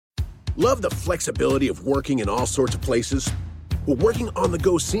Love the flexibility of working in all sorts of places? Well, working on the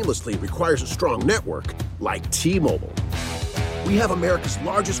go seamlessly requires a strong network like T-Mobile. We have America's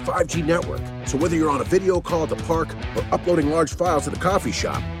largest 5G network, so whether you're on a video call at the park or uploading large files at the coffee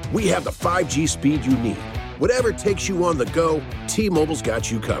shop, we have the 5G speed you need. Whatever takes you on the go, T-Mobile's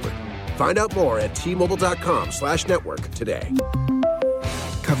got you covered. Find out more at T-Mobile.com/network today.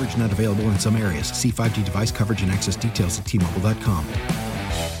 Coverage not available in some areas. See 5G device coverage and access details at T-Mobile.com.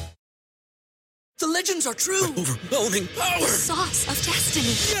 The legends are true. Overwhelming power! The sauce of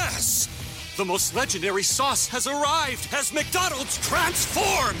destiny. Yes! The most legendary sauce has arrived as McDonald's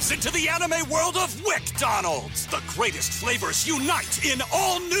transforms into the anime world of WickDonald's. The greatest flavors unite in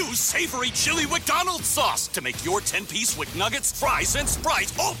all new savory chili McDonald's sauce to make your 10-piece Wick Nuggets, fries, and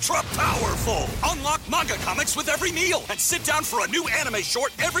Sprite ultra-powerful. Unlock manga comics with every meal and sit down for a new anime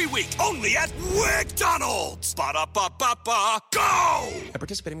short every week only at WickDonald's. Ba-da-ba-ba-ba, go! At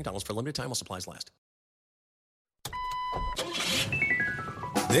participating McDonald's for a limited time while supplies last.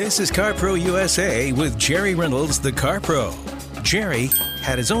 This is CarPro USA with Jerry Reynolds, the CarPro. Jerry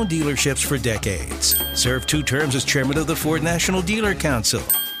had his own dealerships for decades, served 2 terms as chairman of the Ford National Dealer Council,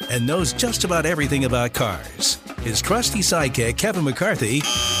 and knows just about everything about cars. His trusty sidekick, Kevin McCarthy,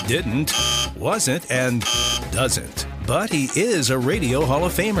 didn't, wasn't, and doesn't. But he is a Radio Hall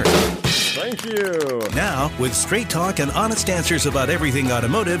of Famer. Thank you. Now, with straight talk and honest answers about everything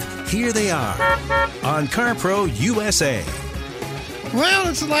automotive, here they are on CarPro USA. Well,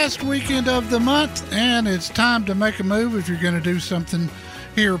 it's the last weekend of the month, and it's time to make a move if you're going to do something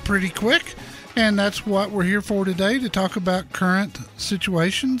here pretty quick. And that's what we're here for today, to talk about current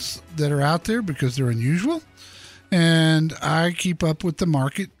situations that are out there because they're unusual. And I keep up with the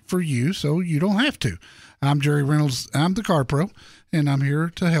market for you so you don't have to. I'm Jerry Reynolds. I'm the Car Pro, and I'm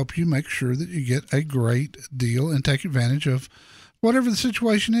here to help you make sure that you get a great deal and take advantage of whatever the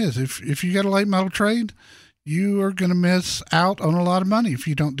situation is. If you got a late model trade, you are going to miss out on a lot of money if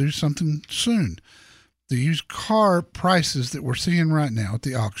you don't do something soon. The used car prices that we're seeing right now at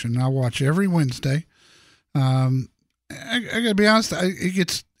the auction, I watch every Wednesday. I got to be honest,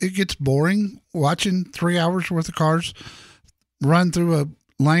 it gets boring watching 3 hours worth of cars run through a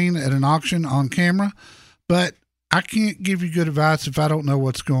lane at an auction on camera. But I can't give you good advice if I don't know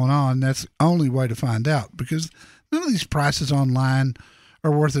what's going on. That's the only way to find out, because none of these prices online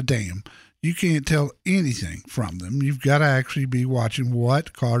are worth a damn. You can't tell anything from them. You've got to actually be watching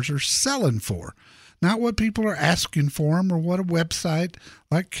what cars are selling for, not what people are asking for them or what a website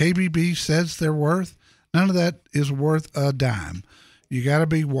like KBB says they're worth. None of that is worth a dime. You got to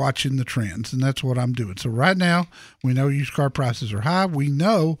be watching the trends, and that's what I'm doing. So right now, we know used car prices are high. We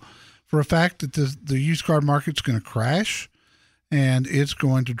know for a fact that the used car market's going to crash, and it's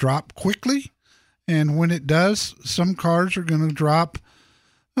going to drop quickly. And when it does, some cars are going to drop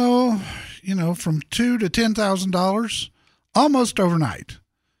from $2,000 to $10,000 almost overnight.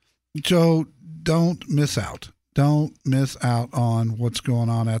 So don't miss out. Don't miss out on what's going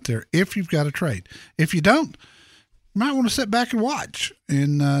on out there if you've got a trade. If you don't, you might want to sit back and watch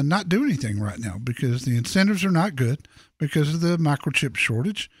and not do anything right now, because the incentives are not good because of the microchip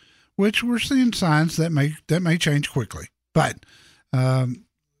shortage, which we're seeing signs that may change quickly. But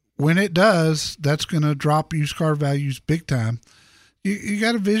when it does, that's going to drop used car values big time. You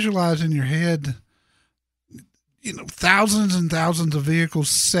got to visualize in your head, thousands and thousands of vehicles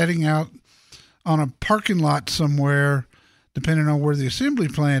setting out on a parking lot somewhere, depending on where the assembly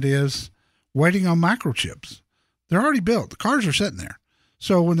plant is, waiting on microchips. They're already built. The cars are sitting there.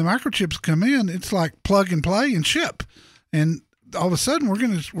 So when the microchips come in, it's like plug and play and ship. And all of a sudden we're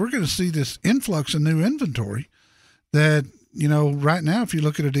going to see this influx of new inventory that, right now, if you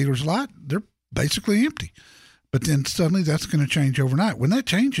look at a dealer's lot, they're basically empty. But then suddenly that's going to change overnight. When that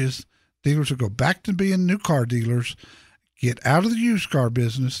changes, dealers will go back to being new car dealers, get out of the used car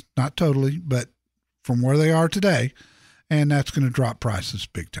business, not totally, but from where they are today, and that's going to drop prices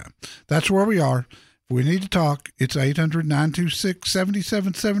big time. That's where we are. If we need to talk, it's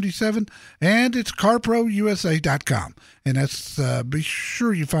 800-926-7777, and it's carprousa.com. And that's be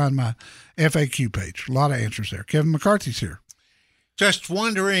sure you find my FAQ page. A lot of answers there. Kevin McCarthy's here. Just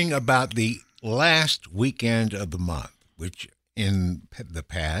wondering about the last weekend of the month, which in the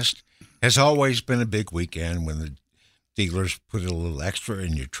past has always been a big weekend when the dealers put a little extra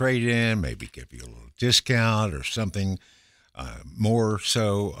in your trade-in, maybe give you a little discount or something more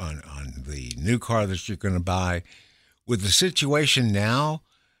so on the new car that you're going to buy. With the situation now,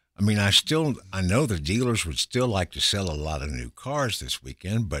 I know the dealers would still like to sell a lot of new cars this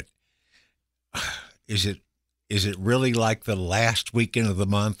weekend, but is it really like the last weekend of the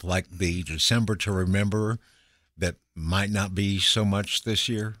month, like the December to remember, that might not be so much this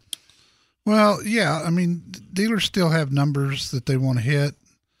year? Well, yeah. I mean, dealers still have numbers that they want to hit.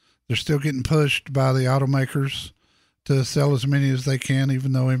 They're still getting pushed by the automakers to sell as many as they can,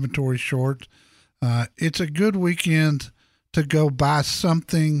 even though inventory's short. It's a good weekend to go buy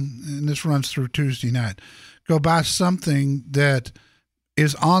something, and this runs through Tuesday night. Go buy something that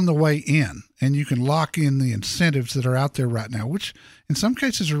is on the way in, and you can lock in the incentives that are out there right now, which in some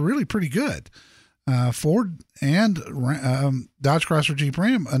cases are really pretty good. Ford and Dodge Chrysler Jeep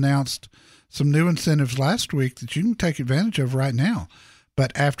Ram announced some new incentives last week that you can take advantage of right now.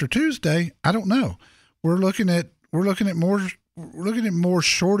 But after Tuesday, I don't know. We're looking at more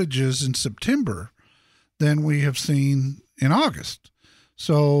shortages in September than we have seen in August.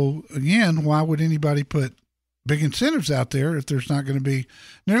 So again, why would anybody put big incentives out there if there's not going to be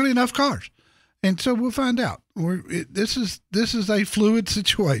nearly enough cars? And so we'll find out. This is a fluid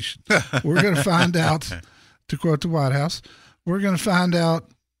situation. We're going to find out, to quote the White House, we're going to find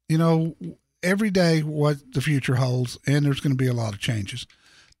out, every day what the future holds, and there's going to be a lot of changes.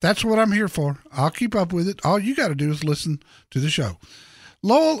 That's what I'm here for. I'll keep up with it. All you got to do is listen to the show.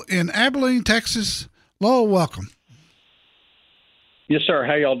 Lowell in Abilene, Texas. Lowell, welcome. Yes, sir.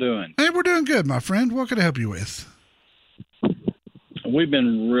 How y'all doing? Hey, we're doing good, my friend. What can I help you with? We've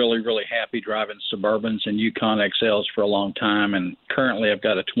been really, really happy driving Suburbans and Yukon XLs for a long time, and currently I've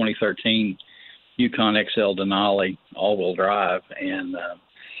got a 2013 Yukon XL Denali all-wheel drive, and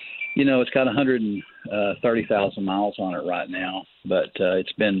it's got 130,000 miles on it right now, but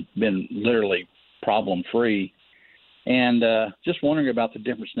it's been literally problem-free. And just wondering about the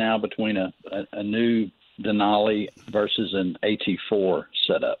difference now between a new Denali versus an AT4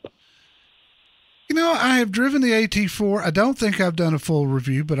 setup. I have driven the AT4. I don't think I've done a full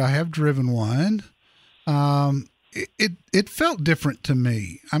review, but I have driven one. It felt different to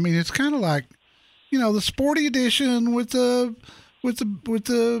me. I mean, it's kind of like, the sporty edition with the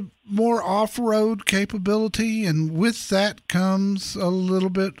more off-road capability, and with that comes a little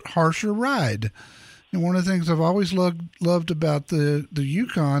bit harsher ride. And one of the things I've always loved about the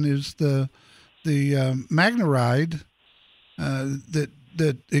Yukon is the MagneRide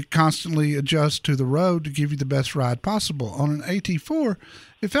that it constantly adjusts to the road to give you the best ride possible. On an AT4,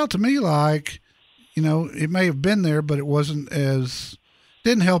 it felt to me like, it may have been there, but it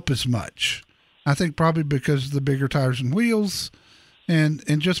didn't help as much. I think probably because of the bigger tires and wheels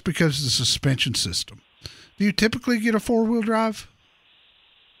and just because of the suspension system. Do you typically get a four-wheel drive?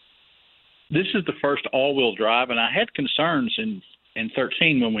 This is the first all-wheel drive, and I had concerns in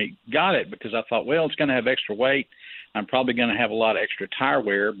 13 when we got it because I thought, well, it's going to have extra weight. I'm probably going to have a lot of extra tire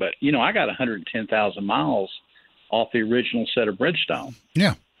wear, but I got 110,000 miles off the original set of Bridgestone.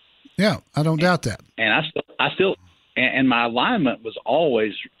 Yeah, I don't doubt that. And I still, and my alignment was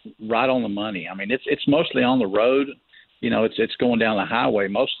always right on the money. I mean, it's mostly on the road. It's going down the highway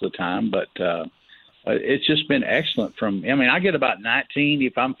most of the time, but it's just been excellent. I get about 19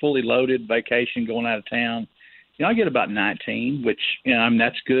 if I'm fully loaded, vacation, going out of town. I get about 19, which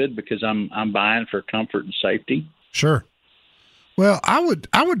that's good because I'm buying for comfort and safety. Sure. Well, I would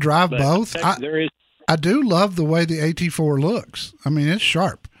drive both. I do love the way the AT4 looks. I mean, it's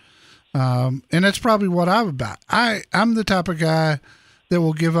sharp. And that's probably what I'm about. I'm the type of guy that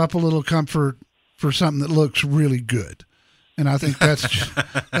will give up a little comfort for something that looks really good. And I think that's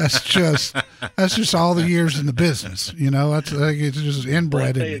just all the years in the business. I think it's just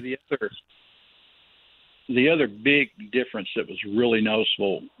inbred in me. The other big difference that was really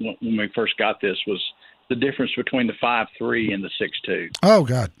noticeable when we first got this was the difference between the 5.3 and the 6.2. Oh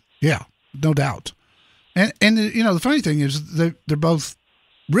God, yeah, no doubt. And the funny thing is they're both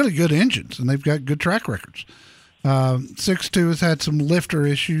really good engines, and they've got good track records. 6.2 has had some lifter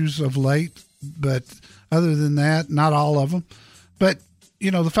issues of late, but other than that, not all of them. But the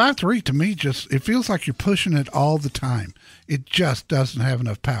 5.3 to me it feels like you're pushing it all the time. It just doesn't have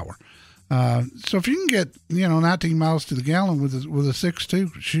enough power. So if you can get 19 miles to the gallon with a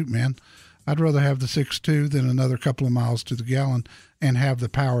 6.2, shoot, man, I'd rather have the 6.2 than another couple of miles to the gallon and have the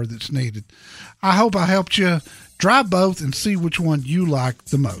power that's needed. I hope I helped you drive both and see which one you like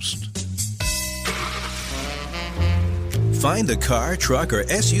the most. Find the car, truck, or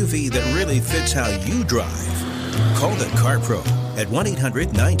SUV that really fits how you drive. Call the Car Pro at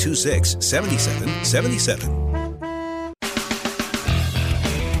 1-800-926-7777.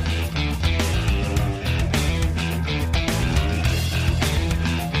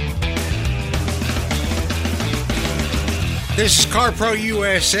 This is CarPro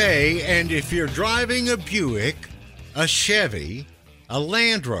USA, and if you're driving a Buick, a Chevy, a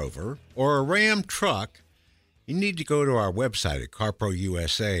Land Rover, or a Ram truck, you need to go to our website at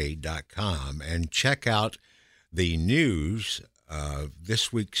carprousa.com and check out the news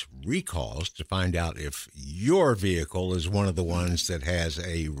this week's recalls to find out if your vehicle is one of the ones that has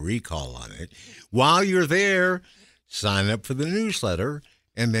a recall on it. While you're there, sign up for the newsletter,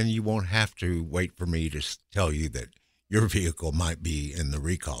 and then you won't have to wait for me to tell you that your vehicle might be in the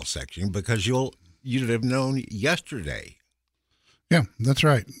recall section, because you'd have known yesterday. Yeah, that's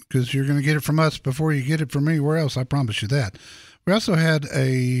right, because you're going to get it from us before you get it from anywhere else. I promise you that. We also had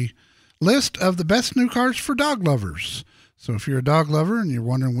a list of the best new cars for dog lovers. So if you're a dog lover and you're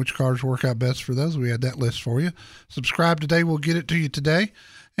wondering which cars work out best for those, we had that list for you. Subscribe today. We'll get it to you today,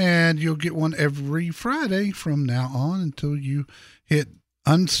 and you'll get one every Friday from now on until you hit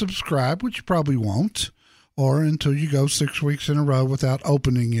unsubscribe, which you probably won't, or until you go 6 weeks in a row without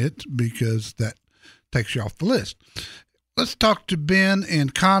opening it, because that takes you off the list. Let's talk to Ben in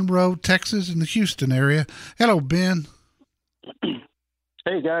Conroe, Texas, in the Houston area. Hello, Ben.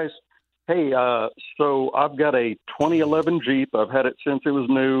 Hey, guys. Hey, so I've got a 2011 Jeep. I've had it since it was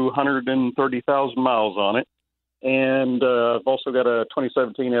new, 130,000 miles on it. And I've also got a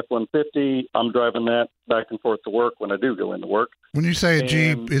 2017 F-150. I'm driving that back and forth to work when I do go into work. When you say a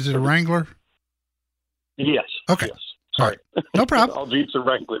Jeep, is it a Wrangler? Yes. Okay. Yes. Sorry. No problem. All Jeeps are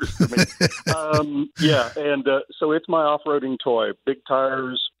Wranglers for me. So it's my off-roading toy. Big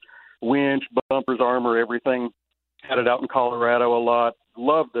tires, winch, bumpers, armor, everything. Had it out in Colorado a lot.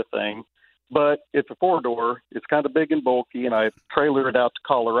 Love the thing. But it's a four-door. It's kind of big and bulky, and I trailer it out to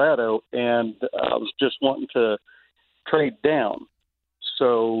Colorado, and I was just wanting to trade down.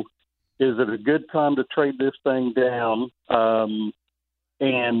 So is it a good time to trade this thing down?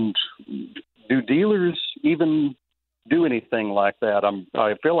 And do dealers even do anything like that?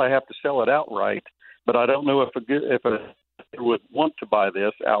 I feel I have to sell it outright, but I don't know if a would want to buy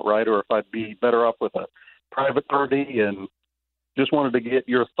this outright, or if I'd be better off with a private party, and just wanted to get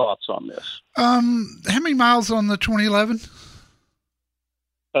your thoughts on this. How many miles on the 2011?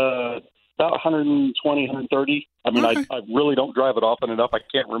 About 120, 130. I mean, okay. I really don't drive it often enough. I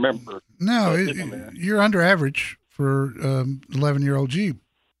can't remember. No, you're under average for 11-year-old Jeep.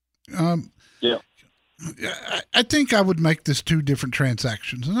 Yeah. I think I would make this two different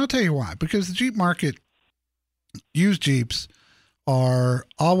transactions, and I'll tell you why. Because the Jeep market, used Jeeps are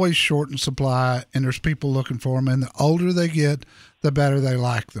always short in supply, and there's people looking for them. And the older they get, the better they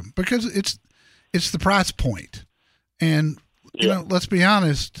like them, because it's the price point. And you know, let's be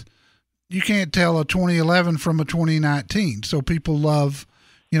honest, you can't tell a 2011 from a 2019. So people love,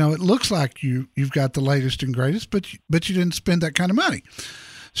 you know, it looks like you've got the latest and greatest, but you didn't spend that kind of money.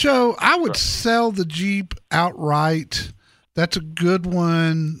 So I would sell the Jeep outright. That's a good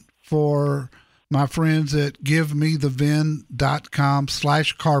one for my friends at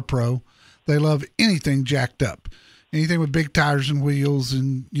GiveMeTheVin.com/CarPro. They love anything jacked up, anything with big tires and wheels,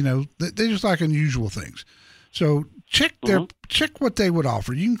 and you know they just like unusual things. So check what they would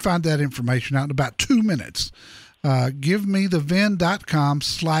offer. You can find that information out in about 2 minutes.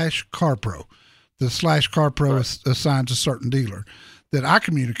 GiveMeTheVin.com/CarPro. The /CarPro assigns a certain dealer that I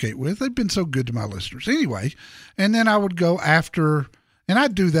communicate with. They've been so good to my listeners. Anyway, and then I would go after, and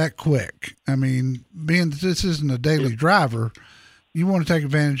I'd do that quick. I mean, being that this isn't a daily driver, you want to take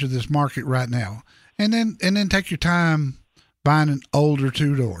advantage of this market right now. And then take your time buying an older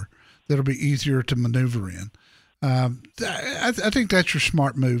two-door that'll be easier to maneuver in. I think that's your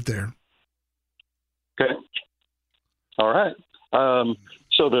smart move there. Okay. All right.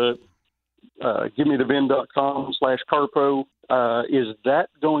 So the GiveMeTheVin.com/CarPro, is that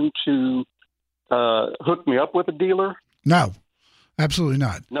going to hook me up with a dealer? No, absolutely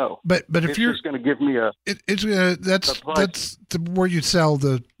not. No, but if you're just going to give me that's where you sell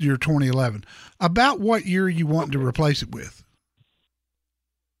your 2011. About what year you want to replace it with?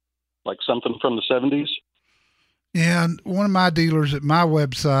 Like something from the 70s. Yeah, and one of my dealers at my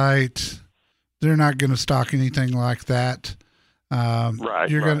website, they're not going to stock anything like that.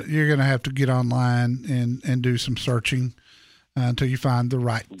 You're gonna have to get online and do some searching until you find the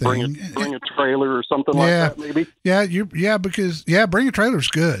right thing. Bring a trailer or something like that, maybe. Bring a trailer's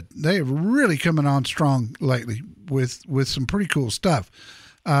good. They have really coming on strong lately with some pretty cool stuff.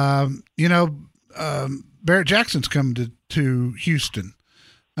 Barrett Jackson's coming to Houston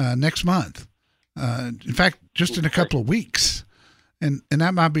next month. In fact, just in a couple of weeks, and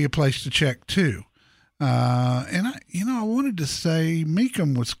that might be a place to check too. I wanted to say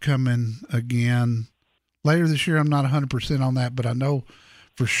Mecum was coming again later this year. I'm not 100% on that, but I know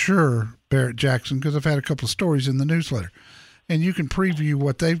for sure Barrett Jackson, because I've had a couple of stories in the newsletter, and you can preview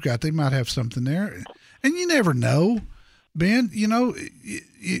what they've got. They might have something there, and you never know, Ben. You know,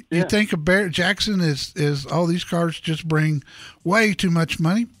 you think of Barrett Jackson as all these cars just bring way too much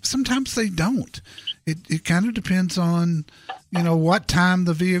money. Sometimes they don't. It kind of depends on, what time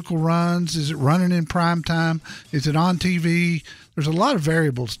the vehicle runs. Is it running in prime time? Is it on TV? There's a lot of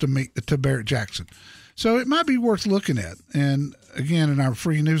variables to Barrett-Jackson. So it might be worth looking at. And again, in our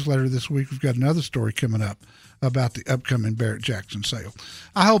free newsletter this week, we've got another story coming up about the upcoming Barrett-Jackson sale.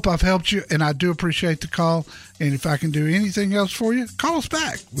 I hope I've helped you, and I do appreciate the call. And if I can do anything else for you, call us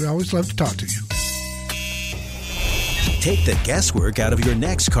back. We always love to talk to you. Take the guesswork out of your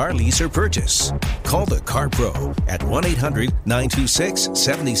next car lease or purchase. Call the Car Pro at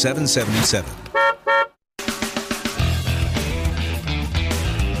 1-800-926-7777.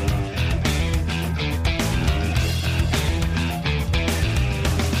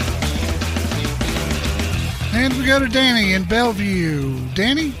 And we go to Danny in Bellevue.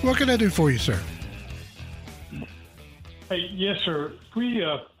 Danny, what can I do for you, sir? Hey, yes, sir. We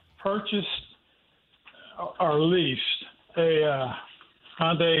purchased or leased a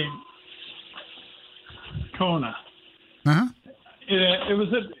Hyundai Kona. Uh-huh. It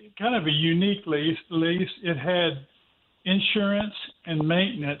was kind of a unique lease. It had insurance and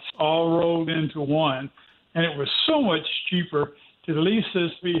maintenance all rolled into one, and it was so much cheaper to lease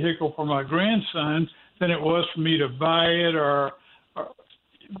this vehicle for my grandson than it was for me to buy it or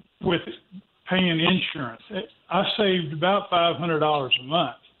with paying insurance. I saved about $500 a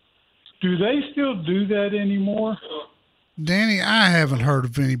month. Do they still do that anymore? Danny, I haven't heard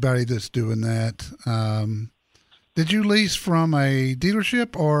of anybody that's doing that. Did you lease from a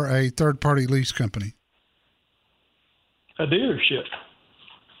dealership or a third-party lease company? A dealership.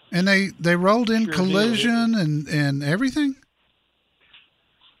 And they rolled in collision and everything?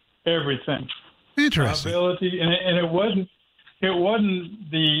 Everything. Interesting. Liability, and it wasn't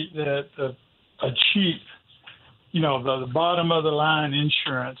the cheap, the bottom of the line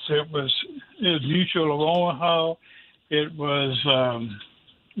insurance. It was Mutual of Omaha. It was,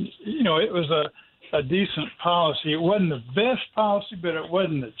 it was a decent policy. It wasn't the best policy, but it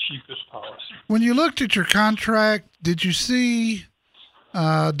wasn't the cheapest policy. When you looked at your contract, did you see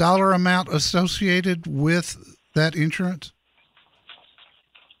dollar amount associated with that insurance?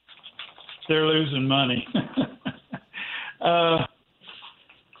 They're losing money. I'm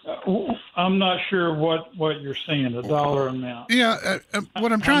not sure what you're saying, the dollar amount. Yeah,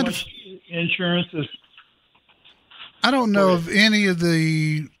 what I'm trying to... Insurance is... I don't know of any of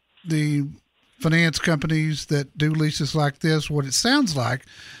the finance companies that do leases like this. What it sounds like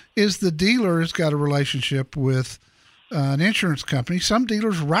is the dealer has got a relationship with an insurance company. Some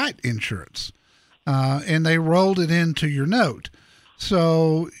dealers write insurance, and they rolled it into your note.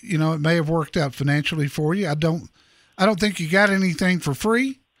 So, it may have worked out financially for you. I don't think you got anything for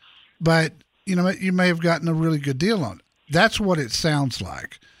free, but, you may have gotten a really good deal on it. That's what it sounds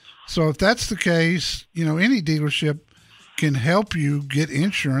like. So if that's the case, any dealership can help you get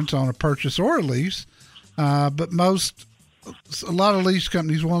insurance on a purchase or a lease. But a lot of lease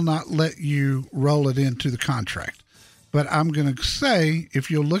companies will not let you roll it into the contract. But I'm going to say,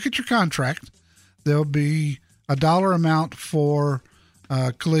 if you'll look at your contract, there'll be a dollar amount for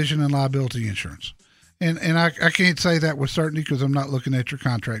collision and liability insurance. And I can't say that with certainty because I'm not looking at your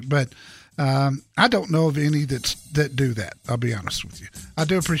contract, but I don't know of any that do that. I'll be honest with you. I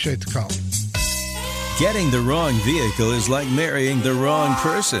do appreciate the call. Getting the wrong vehicle is like marrying the wrong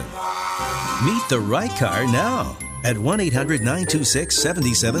person. Meet the right car now at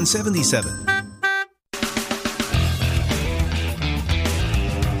 1-800-926-7777.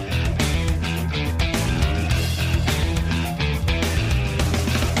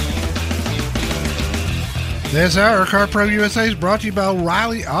 This hour, CarPro USA is brought to you by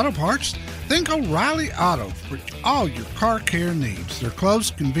O'Reilly Auto Parts. Think O'Reilly Auto for all your car care needs. They're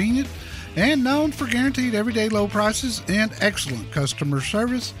close, convenient, and known for guaranteed everyday low prices and excellent customer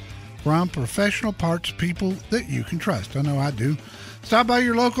service from professional parts people that you can trust. I know I do. Stop by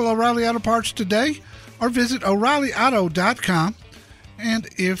your local O'Reilly Auto Parts today or visit O'ReillyAuto.com. And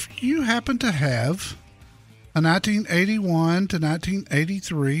if you happen to have a 1981 to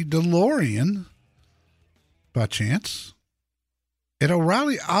 1983 DeLorean, by chance, at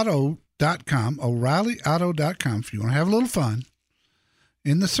O'ReillyAuto.com, O'ReillyAuto.com, if you want to have a little fun,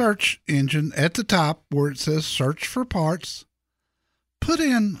 in the search engine at the top where it says search for parts, put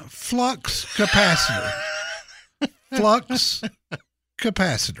in flux capacitor. Flux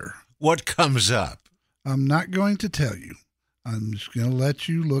capacitor. What comes up? I'm not going to tell you. I'm just going to let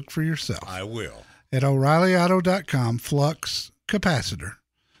you look for yourself. I will. At O'ReillyAuto.com, flux capacitor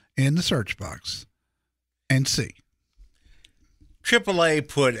in the search box. And see. AAA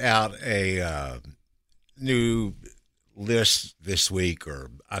put out a new list this week,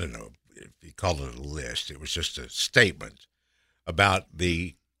 or I don't know if you call it a list. It was just a statement about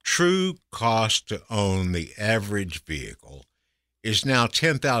the true cost to own the average vehicle is now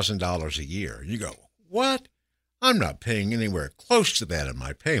 $10,000 a year. You go, what? I'm not paying anywhere close to that in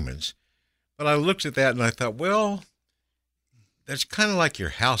my payments. But I looked at that and I thought, well, that's kind of like your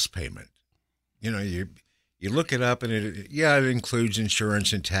house payment. You know, you look it up and it includes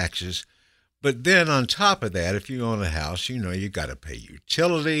insurance and taxes. But then on top of that, if you own a house, you know, you got to pay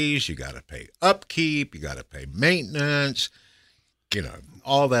utilities, you got to pay upkeep, you got to pay maintenance, you know,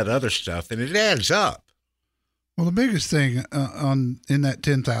 all that other stuff, and it adds up. Well, the biggest thing in that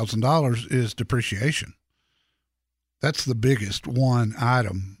 $10,000 is depreciation. That's the biggest one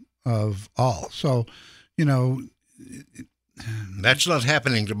item of all. So, you know, that's not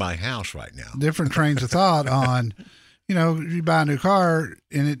happening to my house right now. Different trains of thought on, you know, you buy a new car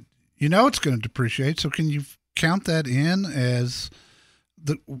and it, you know, it's going to depreciate. So can you count that in as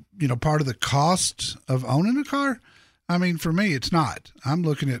the, you know, part of the cost of owning a car? I mean, for me, it's not. I'm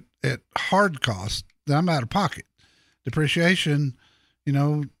looking at hard costs that I'm out of pocket. Depreciation, you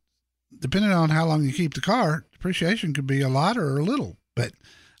know, depending on how long you keep the car, depreciation could be a lot or a little. But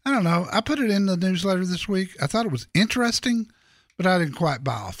I don't know. I put it in the newsletter this week. I thought it was interesting, but I didn't quite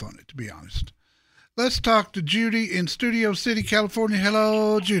buy off on it, to be honest. Let's talk to Judy in Studio City, California.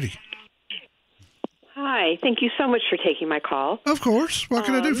 Hello, Judy. Hi. Thank you so much for taking my call. Of course. What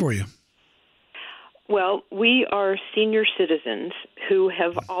can I do for you? Well, we are senior citizens who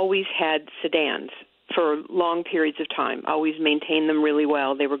have always had sedans for long periods of time, always maintained them really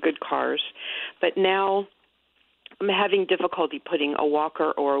well. They were good cars. But now I'm having difficulty putting a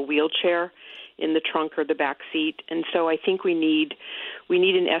walker or a wheelchair in the trunk or the back seat. And so I think we need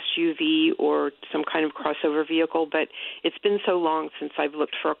an SUV or some kind of crossover vehicle. But it's been so long since I've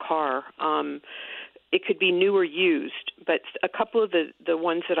looked for a car. It could be new or used. But a couple of the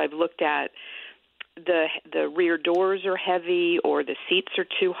ones that I've looked at, the rear doors are heavy or the seats are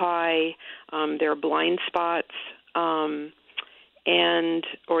too high. There are blind spots, or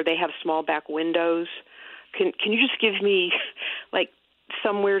they have small back windows. Can you just give me like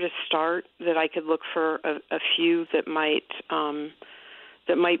somewhere to start that I could look for a few that might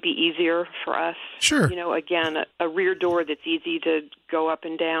be easier for us? Sure. You know, again, a rear door that's easy to go up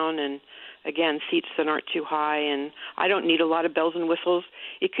and down, and again, seats that aren't too high. And I don't need a lot of bells and whistles.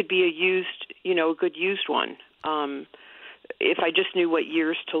 It could be a good used one. If I just knew what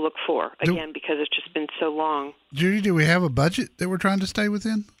years to look for, again, because it's just been so long. Judy, do we have a budget that we're trying to stay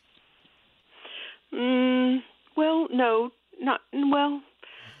within? Well, no, not well.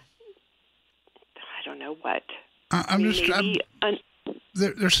 I don't know what.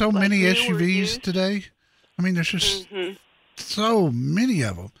 There's so many SUVs today. I mean, there's just so many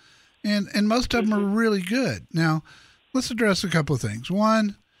of them, and most of them are really good. Now, let's address a couple of things.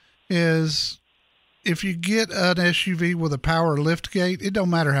 One is, if you get an SUV with a power lift gate, it don't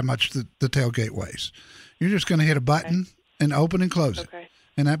matter how much the tailgate weighs. You're just going to hit a button and open and close it.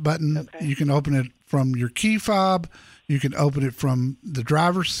 And that button, you can open it from your key fob. You can open it from the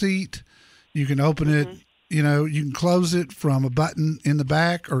driver's seat. You can open it, you know, you can close it from a button in the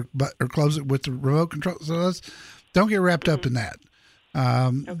back or close it with the remote control. So don't get wrapped up in that.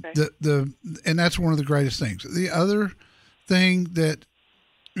 And that's one of the greatest things. The other thing that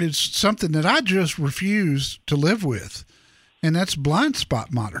is something that I just refuse to live with, and that's blind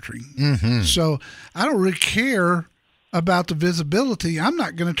spot monitoring. So I don't really care about the visibility. I'm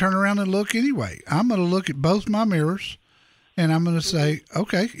not going to turn around and look anyway. I'm going to look at both my mirrors, and I'm going to say,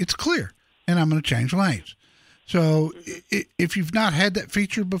 okay, it's clear, and I'm going to change lanes. So if you've not had that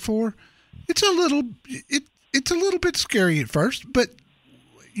feature before, it's a little bit scary at first, but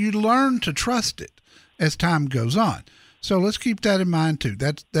you learn to trust it as time goes on. So let's keep that in mind too.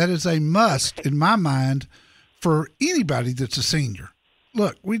 That is a must in my mind for anybody that's a senior.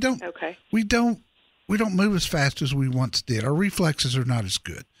 Look, we don't move as fast as we once did. Our reflexes are not as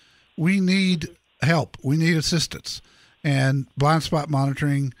good. We need help. We need assistance. And blind spot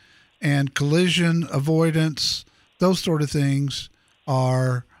monitoring and collision avoidance, those sort of things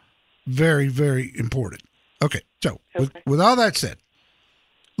are very, very important. Okay, so with all that said,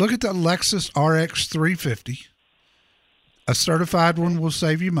 look at the Lexus RX 350. A certified one will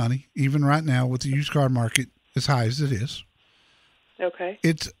save you money, even right now with the used car market as high as it is. Okay.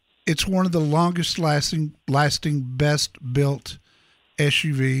 It's one of the longest lasting, best built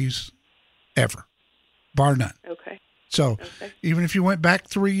SUVs ever, bar none. Okay. So even if you went back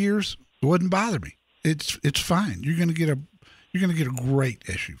 3 years, it wouldn't bother me. It's fine. You're gonna get a great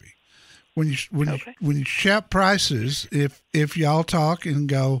SUV. When you shop prices, if y'all talk and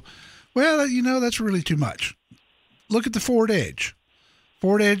go, well, you know, that's really too much. Look at the Ford Edge.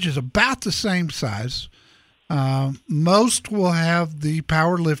 Ford Edge is about the same size. Most will have the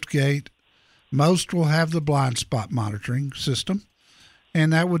power lift gate. Most will have the blind spot monitoring system,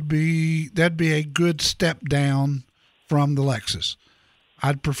 and that'd be a good step down from the Lexus.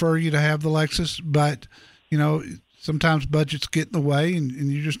 I'd prefer you to have the Lexus, but sometimes budgets get in the way, and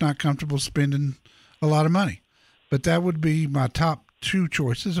you're just not comfortable spending a lot of money. But that would be my top two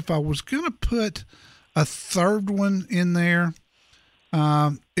choices. If I was going to put a third one in there,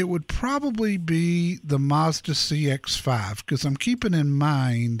 it would probably be the Mazda CX-5, because I'm keeping in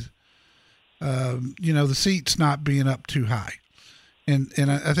mind, the seats not being up too high. And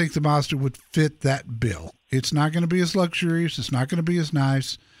I think the Mazda would fit that bill. It's not going to be as luxurious. It's not going to be as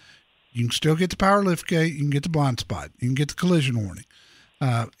nice. You can still get the power lift gate. You can get the blind spot. You can get the collision warning.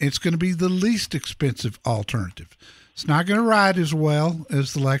 It's going to be the least expensive alternative. It's not going to ride as well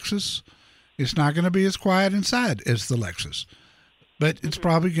as the Lexus. It's not going to be as quiet inside as the Lexus. But it's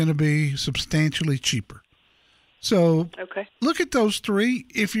probably going to be substantially cheaper. So look at those three.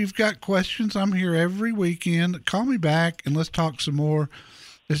 If you've got questions, I'm here every weekend. Call me back and let's talk some more.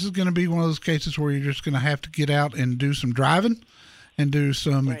 This is going to be one of those cases where you're just going to have to get out and do some driving and do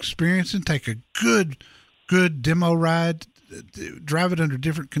some experiencing, take a good demo ride, drive it under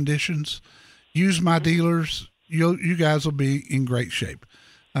different conditions, use my dealers. You guys will be in great shape.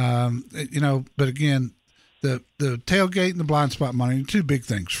 But again, the tailgate and the blind spot monitoring, two big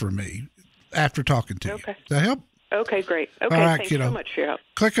things for me after talking to you. Does that help? Okay, great. Okay, all right, thanks so much for your help.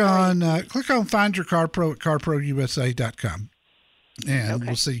 Click on Find Your Car Pro at carprousa.com. And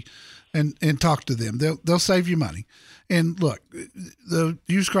we'll see and talk to them. They'll save you money. And look, the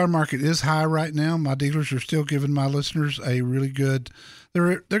used car market is high right now. My dealers are still giving my listeners a really good,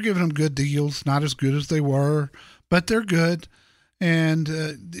 they're giving them good deals, not as good as they were, but they're good. And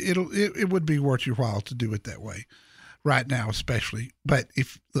it would be worth your while to do it that way right now, especially. But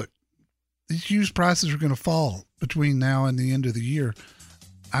these used prices are going to fall between now and the end of the year.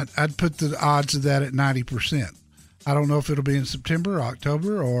 I'd put the odds of that at 90%. I don't know if it'll be in September or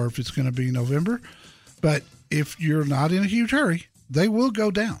October or if it's going to be November, but if you're not in a huge hurry, they will go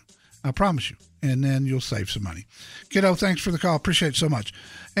down. I promise you. And then you'll save some money. Kiddo, thanks for the call. Appreciate it so much.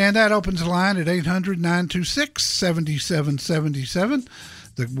 And that opens the line at 800-926-7777.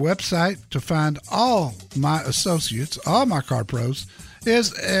 The website to find all my associates, all my car pros,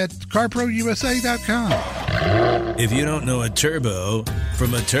 is at carprousa.com. If you don't know a turbo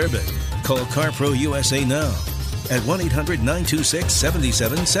from a turbine, call CarPro USA now at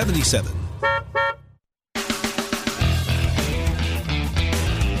 1-800-926-7777.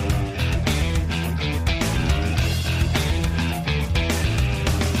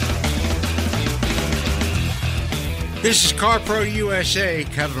 This is CarPro USA.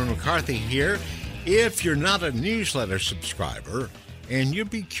 Kevin McCarthy here. If you're not a newsletter subscriber and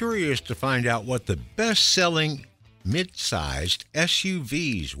you'd be curious to find out what the best-selling mid-sized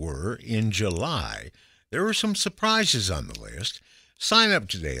SUVs were in July, there were some surprises on the list. Sign up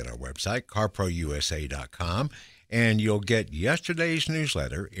today at our website, carprousa.com, and you'll get yesterday's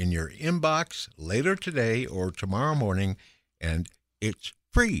newsletter in your inbox later today or tomorrow morning, and it's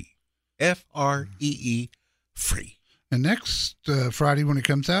free. Free, free. And next Friday when it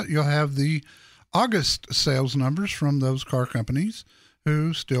comes out, you'll have the August sales numbers from those car companies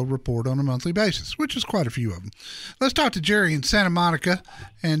who still report on a monthly basis, which is quite a few of them. Let's talk to Jerry in Santa Monica.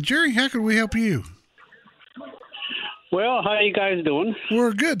 And Jerry, how can we help you? Well, how you guys doing?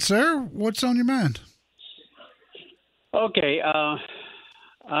 We're good, sir. What's on your mind? Okay. I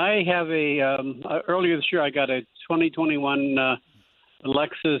have earlier this year I got a 2021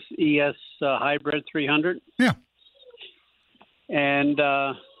 Lexus ES Hybrid 300. Yeah. And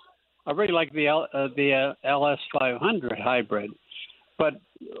I really like the LS 500 Hybrid. But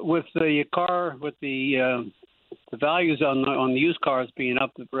with the car, with the values on the used cars being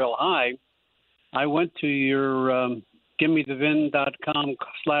up real high, I went to your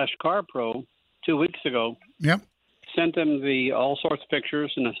givemethevin.com/carpro 2 weeks ago. Yep. Sent them all sorts of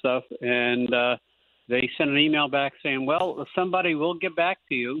pictures and stuff, and they sent an email back saying, well, somebody will get back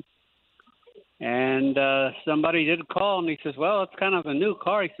to you. And somebody did call, and he says, well, it's kind of a new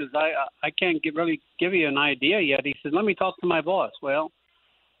car. He says, I can't really give you an idea yet. He says, let me talk to my boss. Well,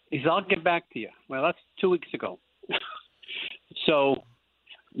 he says, I'll get back to you. Well, that's 2 weeks ago. So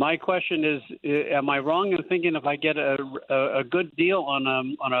my question is, am I wrong in thinking if I get a good deal on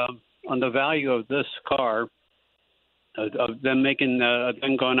the value of this car, of them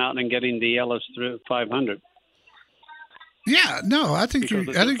them going out and getting the LS 500? Yeah, no, I think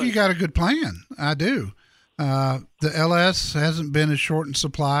you got a good plan. I do. The LS hasn't been as short in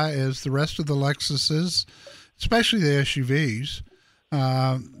supply as the rest of the Lexuses, especially the SUVs.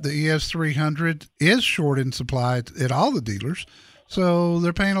 The ES300 is short in supply at all the dealers, so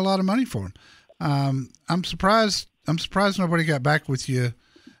they're paying a lot of money for them. I'm surprised nobody got back with you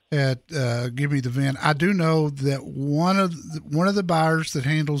at Give Me the VIN. I do know that one of the buyers that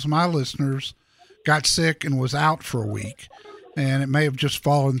handles my listeners got sick and was out for a week, and it may have just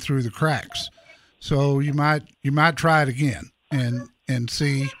fallen through the cracks. So you might try it again and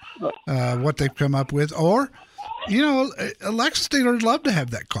see what they've come up with. Or, you know, a Lexus dealer would love to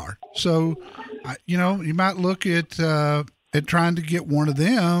have that car. So, you know, you might look at trying to get one of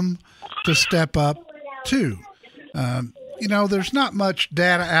them to step up too. You know, there's not much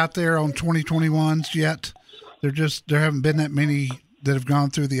data out there on 2021s yet. There haven't been that many that have gone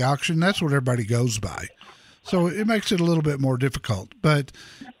through the auction. That's what everybody goes by. So it makes it a little bit more difficult. But,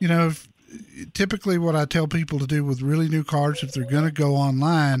 you know, typically what I tell people to do with really new cars, if they're going to go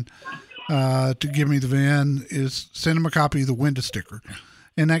online to Give Me the VIN, is send them a copy of the window sticker.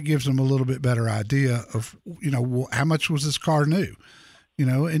 And that gives them a little bit better idea of, you know, how much was this car new, you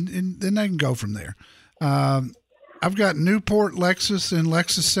know, and then they can go from there. I've got Newport Lexus and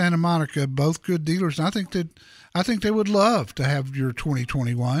Lexus Santa Monica, both good dealers. And I think they would love to have your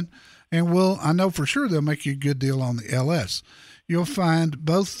 2021, and I know for sure they'll make you a good deal on the LS. You'll find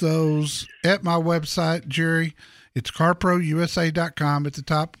both those at my website, Jerry. It's carprousa.com. At the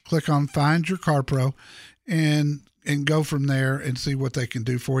top, click on Find Your CarPro, and go from there and see what they can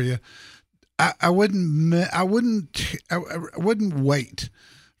do for you. I wouldn't wait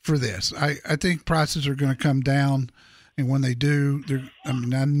for this. I think prices are going to come down, and when they do,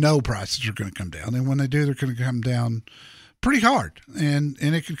 I know prices are going to come down, and when they do, they're going to come down pretty hard, and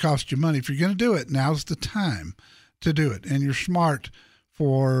it could cost you money. If you're going to do it, now's the time to do it, and you're smart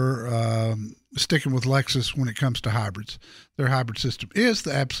for sticking with Lexus when it comes to hybrids. Their hybrid system is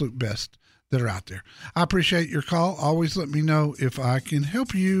the absolute best that are out there. I appreciate your call. Always let me know if I can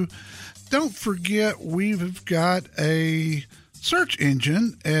help you. Don't forget, we've got a search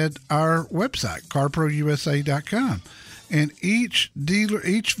engine at our website, carprousa.com. And each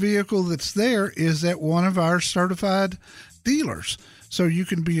vehicle that's there is at one of our certified dealers. So you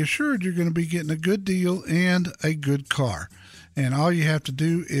can be assured you're going to be getting a good deal and a good car. And all you have to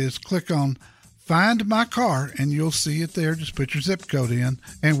do is click on Find My Car, and you'll see it there. Just put your zip code in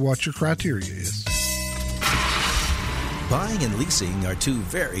and what your criteria is. Buying and leasing are two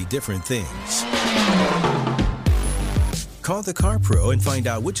very different things. Call the Car Pro and find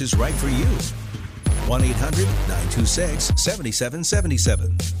out which is right for you.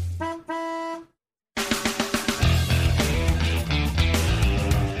 1-800-926-7777.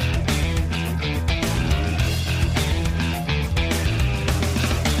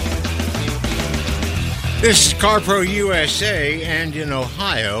 This is CarPro USA, and in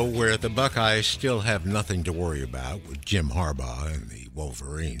Ohio, where the Buckeyes still have nothing to worry about with Jim Harbaugh and the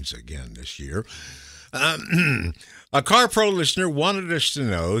Wolverines again this year. A CarPro listener wanted us to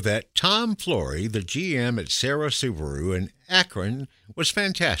know that Tom Flory, the GM at Sarah Subaru in Akron, was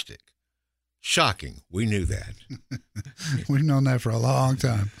fantastic. Shocking. We knew that. We've known that for a long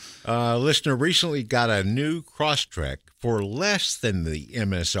time. Listener recently got a new Crosstrek for less than the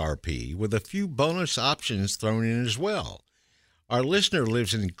MSRP with a few bonus options thrown in as well. Our listener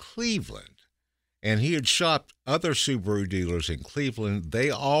lives in Cleveland, and he had shopped other Subaru dealers in Cleveland.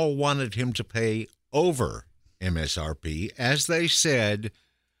 They all wanted him to pay over MSRP, as they said,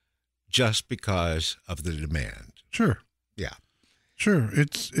 just because of the demand. Sure. Yeah. Sure.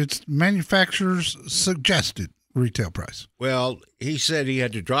 It's manufacturer's suggested retail price. Well, he said he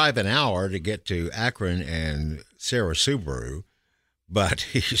had to drive an hour to get to Akron and Sarah Subaru, but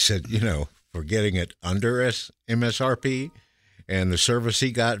he said, for getting it under MSRP and the service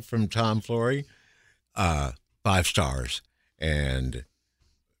he got from Tom Flory, 5 stars, and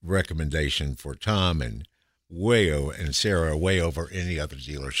recommendation for Tom and Sarah way over any other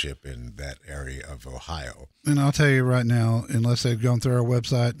dealership in that area of Ohio. And I'll tell you right now, unless they'd gone through our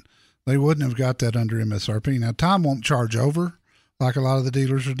website, they wouldn't have got that under MSRP. Now, Tom won't charge over like a lot of the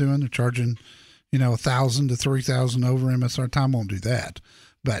dealers are doing. They're charging, $1,000 to $3,000 over MSRP. Tom won't do that.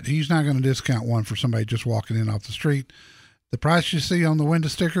 But he's not going to discount one for somebody just walking in off the street. The price you see on the window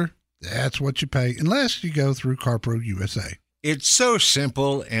sticker, that's what you pay, unless you go through CarPro USA. It's so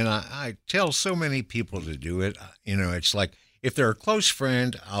simple, and I tell so many people to do it. It's like if they're a close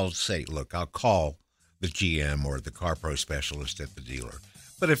friend, I'll say, look, I'll call the GM or the CarPro specialist at the dealer.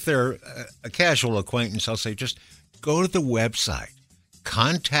 But if they're a casual acquaintance, I'll say, just go to the website,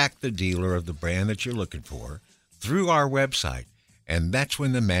 contact the dealer of the brand that you're looking for through our website, and that's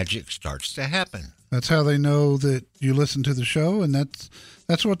when the magic starts to happen. That's how they know that you listen to the show, and that's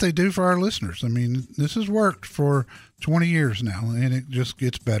what they do for our listeners. I mean, this has worked for 20 years now, and it just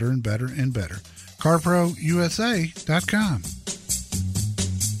gets better and better and better. CarProUSA.com.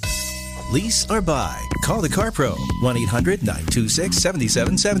 Lease or buy. Call the CarPro.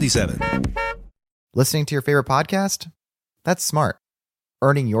 1-800-926-7777. Listening to your favorite podcast? That's smart.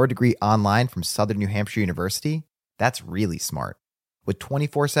 Earning your degree online from Southern New Hampshire University? That's really smart. With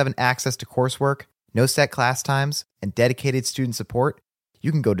 24/7 access to coursework, no set class times, and dedicated student support,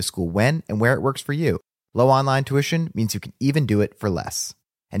 you can go to school when and where it works for you. Low online tuition means you can even do it for less.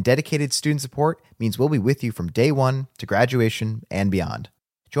 And dedicated student support means we'll be with you from day one to graduation and beyond.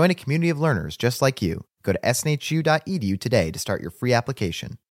 Join a community of learners just like you. Go to snhu.edu today to start your free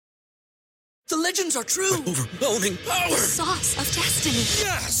application. The legends are true. Overwhelming power! The sauce of destiny.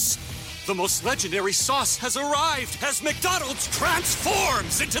 Yes! The most legendary sauce has arrived as McDonald's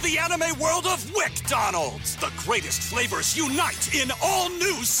transforms into the anime world of WickDonald's. The greatest flavors unite in all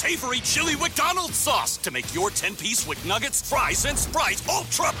new savory chili McDonald's sauce to make your 10-piece Wick Nuggets, fries, and Sprite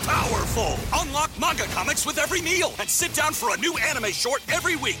ultra-powerful. Unlock manga comics with every meal and sit down for a new anime short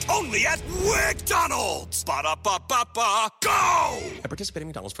every week only at WickDonald's. Ba-da-ba-ba-ba, go! At participating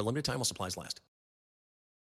McDonald's for a limited time while supplies last.